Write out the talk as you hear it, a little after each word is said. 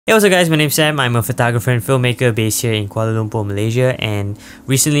Hey, what's up guys, my name's Sam. I'm a photographer and filmmaker based here in Kuala Lumpur, Malaysia, and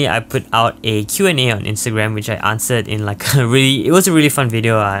recently I put out a Q&A on Instagram which I answered in like it was a really fun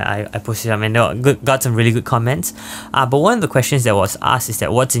video. I posted up and got some really good comments, but one of the questions that was asked is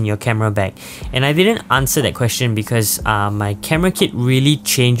that what's in your camera bag, and I didn't answer that question because my camera kit really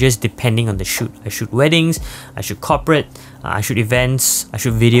changes depending on the shoot. I shoot weddings, I shoot corporate, I shoot events, I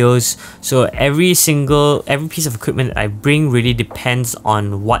shoot videos, so every piece of equipment that I bring really depends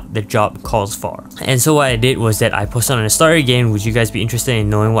on what the job calls for. And so what I did was that I posted on a story again, would you guys be interested in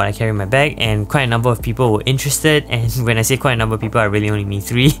knowing what I carry in my bag, and quite a number of people were interested, and when I say quite a number of people, I really only mean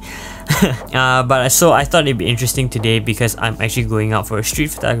 3. So I thought it'd be interesting today because I'm actually going out for a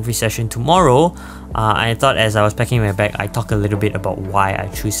street photography session tomorrow. I thought as I was packing my bag, I'd talk a little bit about why I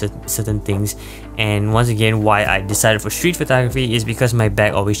choose certain things, and once again why I decided for street photography is because my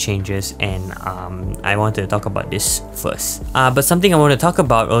bag always changes, and I wanted to talk about this first. But something I want to talk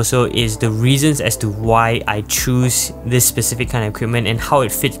about also is the reasons as to why I choose this specific kind of equipment and how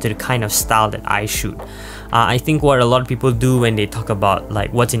it fits to the kind of style that I shoot. I think what a lot of people do when they talk about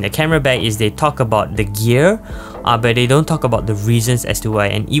like what's in the camera bag is they talk about the gear, but they don't talk about the reasons as to why.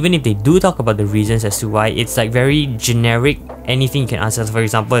 And even if they do talk about the reasons as to why, it's like very generic, anything you can answer. For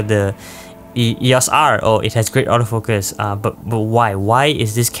example, the EOS R, oh, it has great autofocus, but why? Why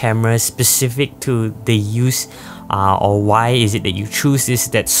is this camera specific to the use, or why is it that you choose this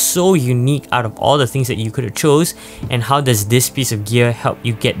that's so unique out of all the things that you could have chose, and how does this piece of gear help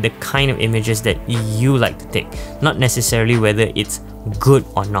you get the kind of images that you like to take, not necessarily whether it's good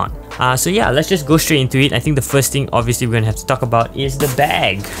or not. So yeah, let's just go straight into it. I think the first thing obviously we're gonna have to talk about is the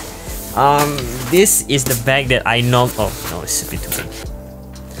bag. This is the bag that I know. Oh no, it's a bit too big.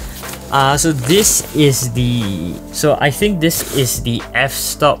 So I think this is the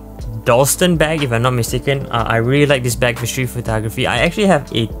f-stop Dalston bag, if I'm not mistaken. I really like this bag for street photography. I actually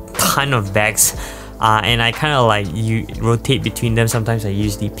have a ton of bags, and I kind of like rotate between them. Sometimes I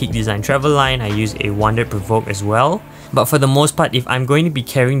use the Peak Design travel line, I use a Wandered Provoke as well. But for the most part, if I'm going to be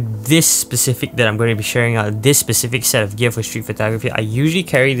carrying this specific that I'm going to be sharing out, this specific set of gear for street photography, I usually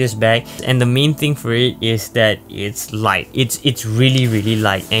carry this bag, and the main thing for it is that it's light. It's really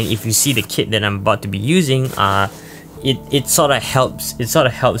light, and if you see the kit that I'm about to be using, it sort of helps. It sort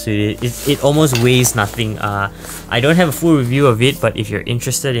of helps with it. It almost weighs nothing. I don't have a full review of it, but if you're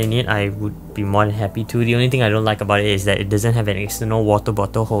interested in it, I would be more than happy to. The only thing I don't like about it is that it doesn't have an external water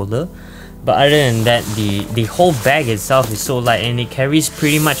bottle holder. But other than that, the whole bag itself is so light, and it carries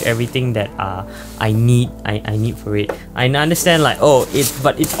pretty much everything that I need for it. I understand like, oh,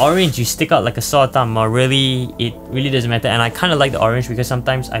 but it's orange, you stick out like a sore thumb, or really it really doesn't matter. And I kind of like the orange because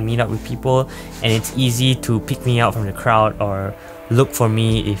sometimes I meet up with people and it's easy to pick me out from the crowd or look for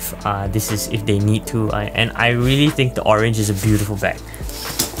me if they need to. And I really think the orange is a beautiful bag.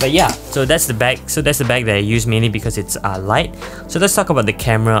 But yeah, so that's the bag. So that's the bag that I use mainly because it's light. So let's talk about the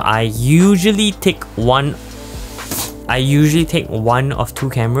camera. I usually take one of 2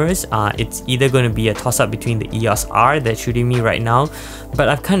 cameras. It's either going to be a toss-up between the EOS R that's shooting me right now, but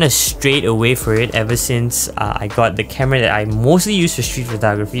I've kind of strayed away for it ever since I got the camera that I mostly use for street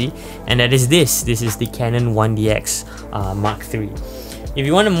photography, and that is this. This is the Canon 1DX Mark III. If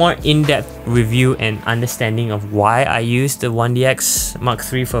you want a more in-depth review and understanding of why I use the 1DX Mark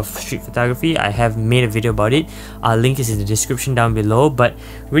III for street photography, I have made a video about it. Link is in the description down below. But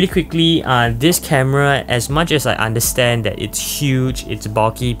really quickly, this camera, as much as I understand that it's huge, it's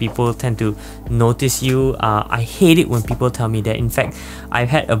bulky, people tend to notice you, I hate it when people tell me that. In fact, I've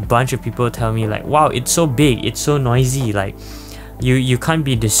had a bunch of people tell me like, wow, it's so big, it's so noisy, like you can't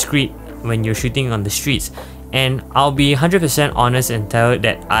be discreet when you're shooting on the streets. And I'll be 100% honest and tell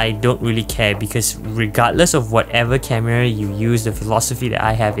that I don't really care, because regardless of whatever camera you use, the philosophy that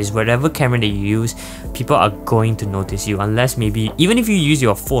I have is whatever camera that you use, people are going to notice you. Unless maybe, even if you use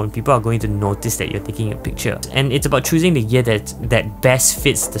your phone, people are going to notice that you're taking a picture. And it's about choosing the gear that best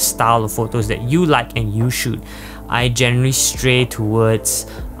fits the style of photos that you like and you shoot. I generally stray towards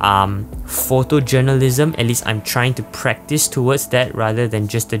photojournalism. At least I'm trying to practice towards that, rather than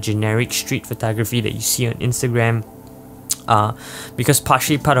just the generic street photography that you see on Instagram. Because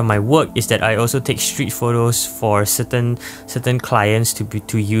partially part of my work is that I also take street photos for certain clients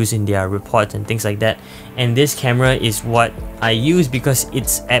to use in their reports and things like that. And this camera is what I use because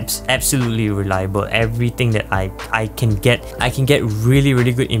it's absolutely reliable. Everything that I can get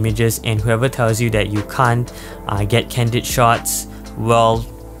really good images, and whoever tells you that you can't get candid shots, well,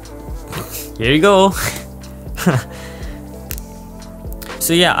 here you go.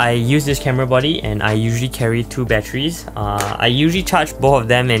 So yeah, I use this camera body and I usually carry 2 batteries. I usually charge both of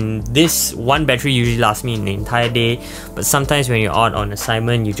them, and this one battery usually lasts me an entire day, but sometimes when you're out on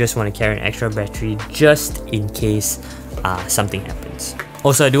assignment you just want to carry an extra battery just in case something happens.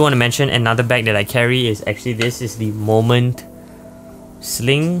 Also, I do want to mention another bag that I carry is actually this is the Moment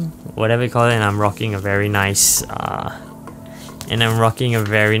sling, whatever you call it, and I'm rocking a very nice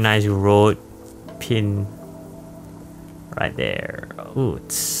road pin right there. Oh,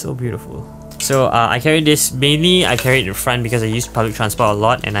 it's so beautiful. So I carry this, mainly I carry it in front because I use public transport a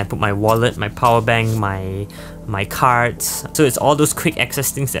lot, and I put my wallet, my power bank, my cards. So it's all those quick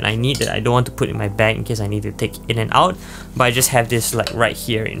access things that I need that I don't want to put in my bag in case I need to take in and out, but I just have this like right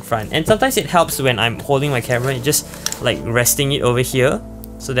here in front. And sometimes it helps when I'm holding my camera, just like resting it over here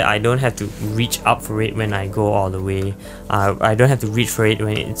so that I don't have to reach up for it when I go all the way. I don't have to reach for it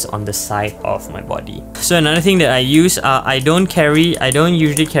when it's on the side of my body. So another thing that I use, I don't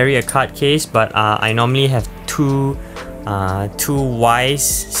usually carry a card case, but I normally have two Wise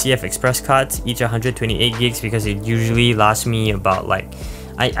CF Express cards, each 128 gigs, because it usually lasts me about like,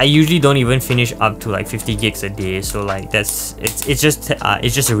 I usually don't even finish up to like 50 gigs a day, so like it's just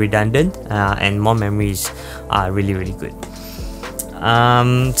a redundant, and more memories are really good.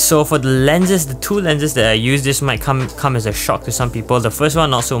 So for the lenses, the 2 lenses that I use, this might come as a shock to some people. The first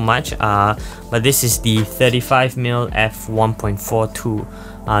one not so much, but this is the 35mm f1.42.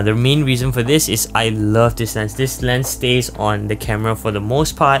 The main reason for this is I love this lens. This lens stays on the camera for the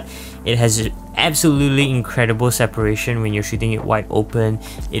most part. It has absolutely incredible separation when you're shooting it wide open.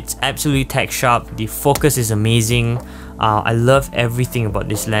 It's absolutely tack sharp. The focus is amazing. I love everything about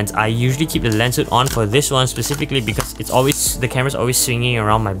this lens. I usually keep the lens hood on for this one specifically because the camera's always swinging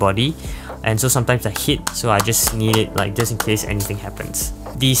around my body, and so sometimes I hit, so I just need it like just in case anything happens.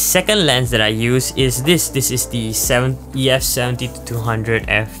 The second lens that I use is this. This is the EF 70-200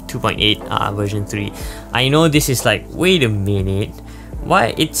 f2.8 version 3. I know this is like, wait a minute,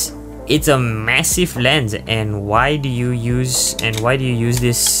 why it's a massive lens, and why do you use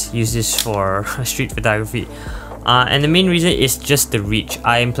this for street photography? And the main reason is just the reach.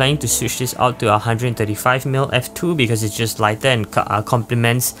 I am planning to switch this out to 135mm f2 because it's just lighter and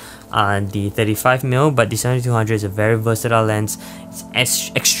complements the 35mm, but the 70-200 is a very versatile lens. It's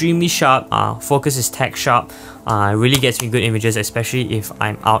extremely sharp, focus is tack sharp, really gets me good images, especially if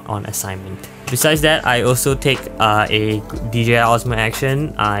I'm out on assignment. Besides that, I also take a DJI Osmo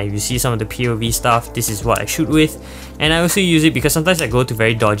Action. You see some of the POV stuff, this is what I shoot with, and I also use it because sometimes I go to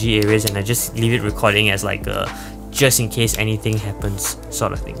very dodgy areas and I just leave it recording as like a just in case anything happens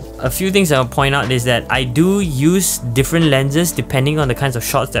sort of thing. A few things I'll point out is that I do use different lenses depending on the kinds of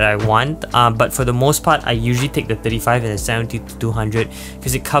shots that I want, but for the most part I usually take the 35 and the 70-200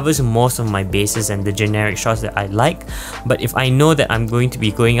 because it covers most of my bases and the generic shots that I like. But if I know that I'm going to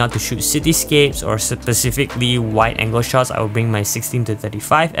be going out to shoot cityscapes or specifically wide angle shots, I will bring my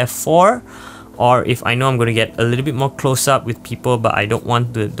 16-35 f4. Or if I know I'm going to get a little bit more close up with people but I don't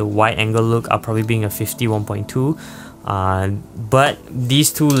want the wide angle look, I'll probably bring a 50-1.2. But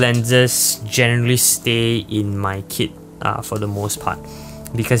these 2 lenses generally stay in my kit for the most part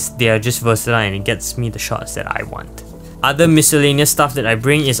because they are just versatile and it gets me the shots that I want. Other miscellaneous stuff that I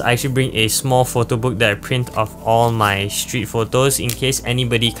bring is I actually bring a small photo book that I print of all my street photos in case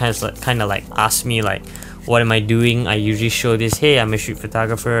anybody kind of like asks me like, what am I doing? I usually show this, hey, I'm a street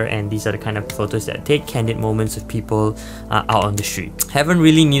photographer and these are the kind of photos that I take, candid moments of people out on the street. Haven't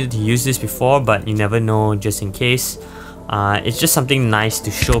really needed to use this before, but you never know, just in case. It's just something nice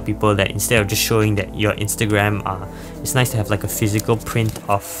to show people that instead of just showing that your Instagram, it's nice to have like a physical print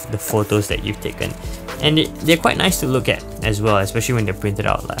of the photos that you've taken. And they're quite nice to look at as well, especially when they're printed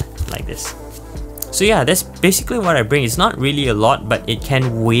out like this. So yeah, that's basically what I bring. It's not really a lot, but it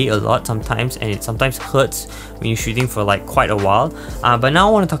can weigh a lot sometimes, and it sometimes hurts when you're shooting for like quite a while. But now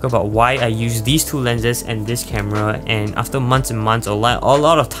I want to talk about why I use these 2 lenses and this camera, and after months and months or a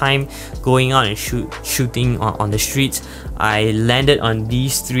lot of time going out and shooting on the streets, I landed on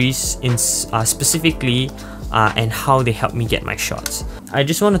these 3 specifically, and how they help me get my shots. I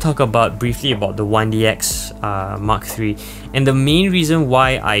just want to talk briefly about the 1DX Mark III, and the main reason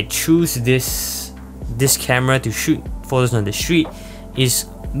why I choose this camera to shoot photos on the street is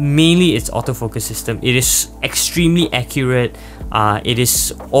mainly its autofocus system. It is extremely accurate, it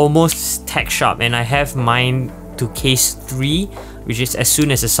is almost tack sharp, and I have mine to case 3, which is as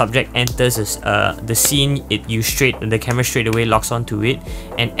soon as the subject enters the scene, the camera straight away locks onto it,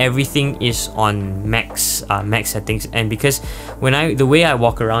 and everything is on max settings. And because the way I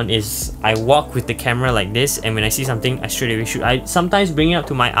walk around is I walk with the camera like this, and when I see something I straight away shoot. I sometimes bring it up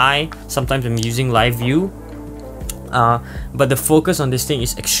to my eye, sometimes I'm using live view, but the focus on this thing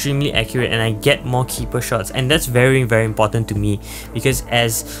is extremely accurate, and I get more keeper shots, and that's very, very important to me, because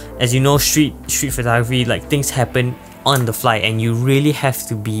as you know, street photography, like, things happen on the fly, and you really have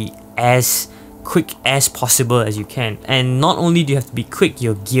to be as quick as possible as you can. And not only do you have to be quick,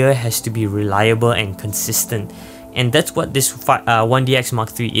 your gear has to be reliable and consistent. And that's what this 1DX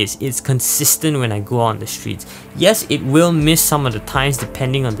Mark III is. It's consistent when I go on the streets. Yes, it will miss some of the times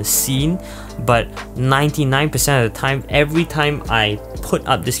depending on the scene, but 99% of the time, every time I put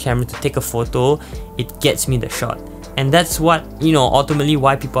up this camera to take a photo, it gets me the shot. And that's what, you know, ultimately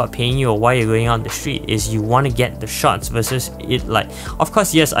why people are paying you or why you're going out on the street, is you want to get the shots versus it. Like, of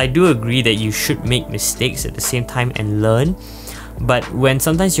course, yes, I do agree that you should make mistakes at the same time and learn. But when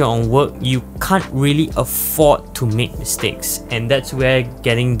sometimes you're on work, you can't really afford to make mistakes, and that's where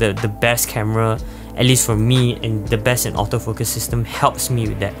getting the best camera, at least for me, and the best in autofocus system helps me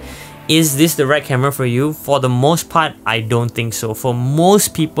with that. Is this the right camera for you? For the most part, I don't think so. For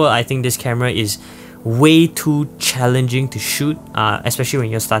most people, I think this camera is way too challenging to shoot, especially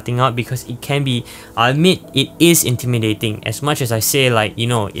when you're starting out, because it can be, I'll admit, it is intimidating. As much as I say, like, you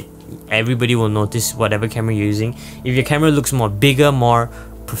know, everybody will notice whatever camera you're using. If your camera looks more bigger, more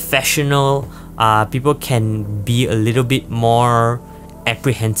professional, people can be a little bit more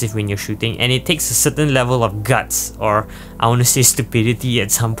apprehensive when you're shooting, and it takes a certain level of guts, or I want to say stupidity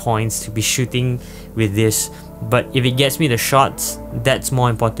at some points, to be shooting with this. But if it gets me the shots, that's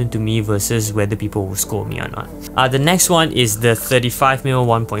more important to me versus whether people will scold me or not. The next one is the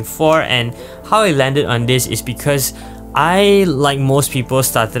 35mm 1.4, and how I landed on this is because I, like most people,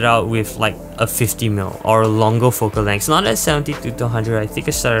 started out with like a 50mm or a longer focal length, not at 70-100. I think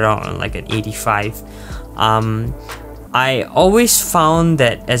I started out on like an 85. I always found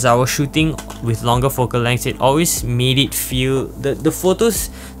that as I was shooting with longer focal lengths, it always made it feel, the photos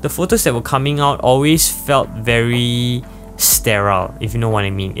that were coming out always felt very sterile, if you know what I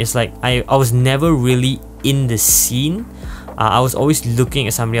mean. It's like I was never really in the scene. I was always looking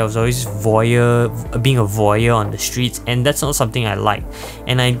at somebody. I was always being a voyeur on the streets, and that's not something I like.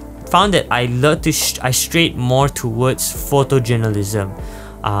 And I found that I strayed more towards photojournalism.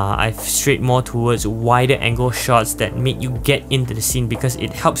 I've strayed more towards wider angle shots that make you get into the scene, because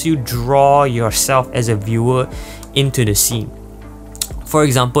it helps you draw yourself as a viewer into the scene. For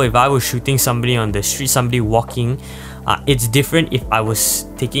example, if I was shooting somebody on the street, somebody walking, it's different if I was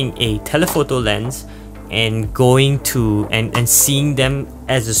taking a telephoto lens and going to and seeing them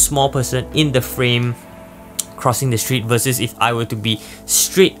as a small person in the frame crossing the street, versus if I were to be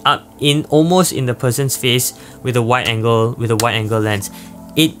straight up almost in the person's face with a wide angle lens.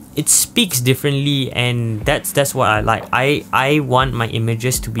 It speaks differently, and that's what I like. I want my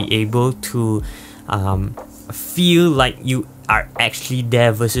images to be able to feel like you are actually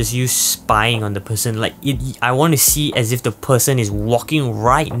there versus you spying on the person. Like, I want to see as if the person is walking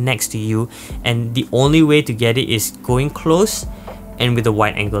right next to you, and the only way to get it is going close and with a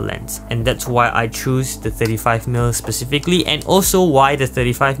wide angle lens. And that's why I choose the 35mm specifically, and also why the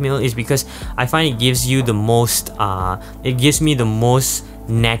 35mm is because I find it gives you the most it gives me the most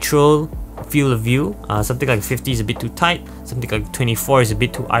natural field of view. Something like 50 is a bit too tight, something like 24 is a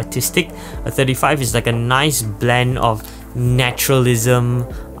bit too artistic. A 35 is like a nice blend of naturalism,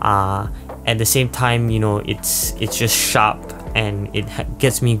 at the same time, you know, it's just sharp, and it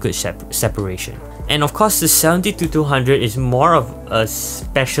gets me good separation. And of course, the 70-200 is more of a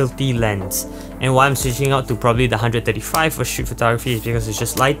specialty lens, and why I'm switching out to probably the 135 for street photography is because it's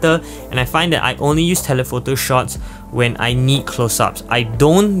just lighter, and I find that I only use telephoto shots when I need close-ups. I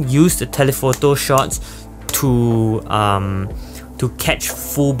don't use the telephoto shots to catch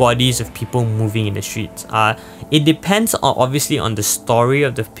full bodies of people moving in the streets. It depends obviously on the story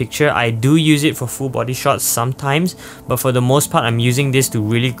of the picture. I do use it for full body shots sometimes, but for the most part, I'm using this to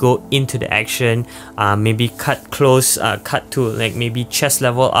really go into the action, maybe cut close, cut to like maybe chest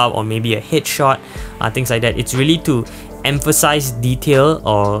level up, or maybe a headshot, things like that. It's really to emphasize detail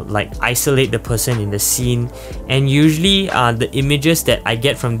or like isolate the person in the scene. And usually the images that I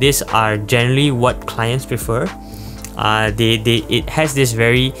get from this are generally what clients prefer. It has this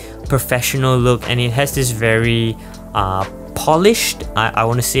very professional look, and it has this very polished, I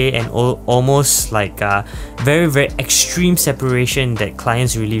want to say, and almost like very, very extreme separation that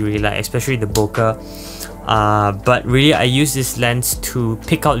clients really like, especially the bokeh. But really, I use this lens to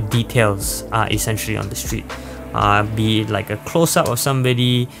pick out details essentially on the street. be it like a close-up of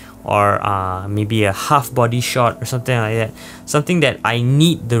somebody, or maybe a half body shot or something like that, something that I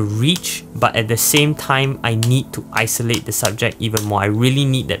need the reach, but at the same time I need to isolate the subject even more. I really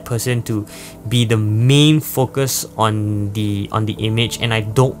need that person to be the main focus on the image, and I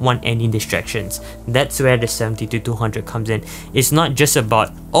don't want any distractions. That's where the 70-200 comes in. It's not just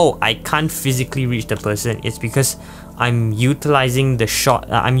about, oh, I can't physically reach the person. It's because I'm utilizing the shot,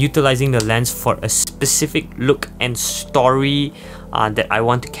 I'm utilizing the lens for a specific look and story that I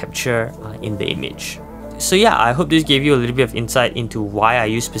want to capture in the image. So yeah, I hope this gave you a little bit of insight into why I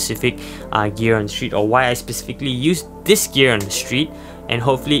use specific gear on the street, or why I specifically use this gear on the street, and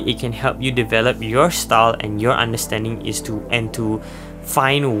hopefully it can help you develop your style and your understanding to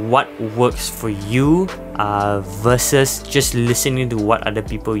find what works for you versus just listening to what other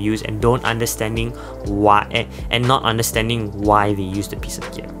people use and not understanding why they use the piece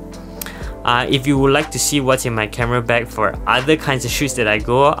of gear. If you would like to see what's in my camera bag for other kinds of shoots that I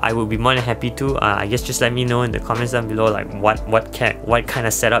go, I would be more than happy to. I guess just let me know in the comments down below, like what kind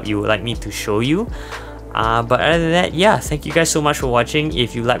of setup you would like me to show you. But other than that, yeah, thank you guys so much for watching.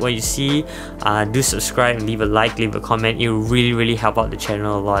 If you like what you see, do subscribe and leave a like, leave a comment. It will really help out the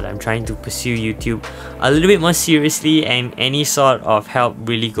channel a lot. I'm trying to pursue YouTube a little bit more seriously, and any sort of help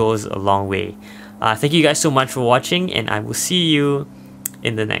really goes a long way. Thank you guys so much for watching, and I will see you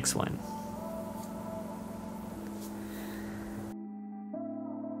in the next one.